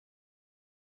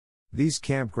These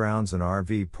campgrounds and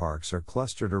RV parks are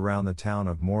clustered around the town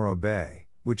of Morro Bay,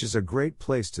 which is a great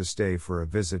place to stay for a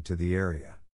visit to the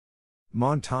area.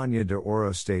 Montaña de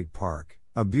Oro State Park,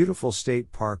 a beautiful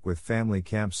state park with family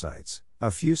campsites,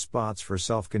 a few spots for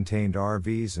self-contained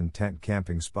RVs and tent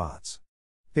camping spots.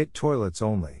 Pit toilets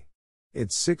only.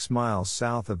 It's 6 miles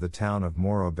south of the town of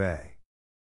Morro Bay.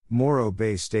 Morro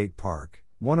Bay State Park,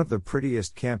 one of the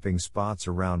prettiest camping spots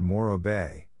around Morro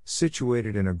Bay,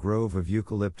 situated in a grove of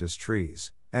eucalyptus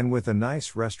trees, and with a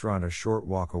nice restaurant a short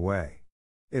walk away.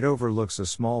 It overlooks a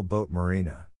small boat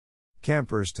marina.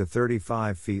 Campers to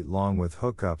 35 feet long with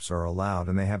hookups are allowed,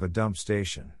 and they have a dump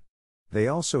station. They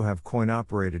also have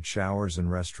coin-operated showers and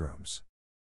restrooms.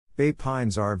 Bay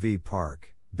Pines RV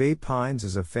Park. Bay Pines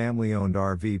is a family-owned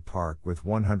RV park with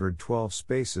 112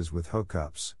 spaces with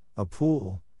hookups, a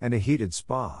pool, and a heated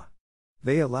spa.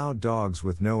 They allow dogs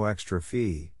with no extra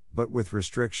fee, but with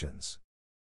restrictions.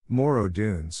 Morro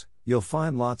Dunes. You'll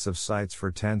find lots of sites for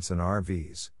tents and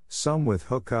RVs, some with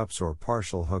hookups or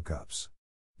partial hookups.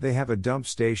 They have a dump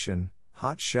station,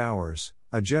 hot showers,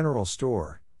 a general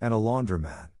store, and a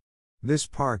laundromat. This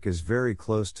park is very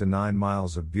close to 9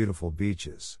 miles of beautiful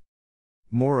beaches.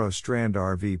 Morro Strand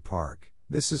RV Park.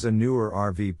 This is a newer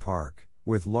RV park,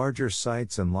 with larger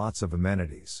sites and lots of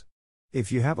amenities.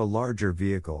 If you have a larger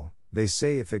vehicle, they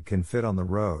say if it can fit on the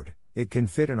road, it can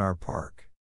fit in our park.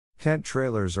 Tent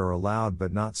trailers are allowed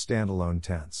but not standalone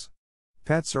tents.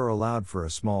 Pets are allowed for a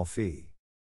small fee.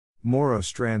 Morro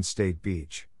Strand State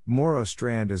Beach. Morro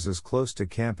Strand is as close to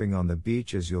camping on the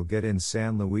beach as you'll get in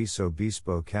San Luis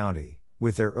Obispo County,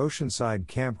 with their oceanside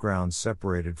campgrounds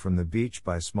separated from the beach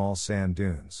by small sand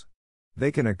dunes.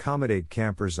 They can accommodate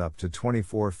campers up to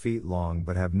 24 feet long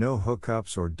but have no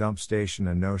hookups or dump station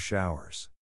and no showers.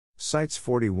 Sites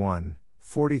 41,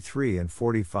 43 and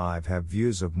 45 have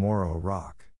views of Morro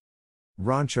Rock.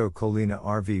 Rancho Colina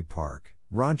RV Park.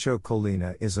 Rancho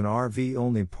Colina is an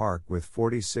RV-only park with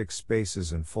 46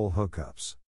 spaces and full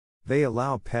hookups. They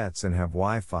allow pets and have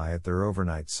Wi-Fi at their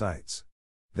overnight sites.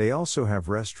 They also have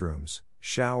restrooms,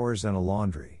 showers and a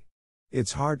laundry.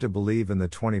 It's hard to believe in the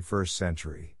 21st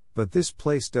century, but this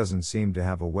place doesn't seem to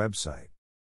have a website.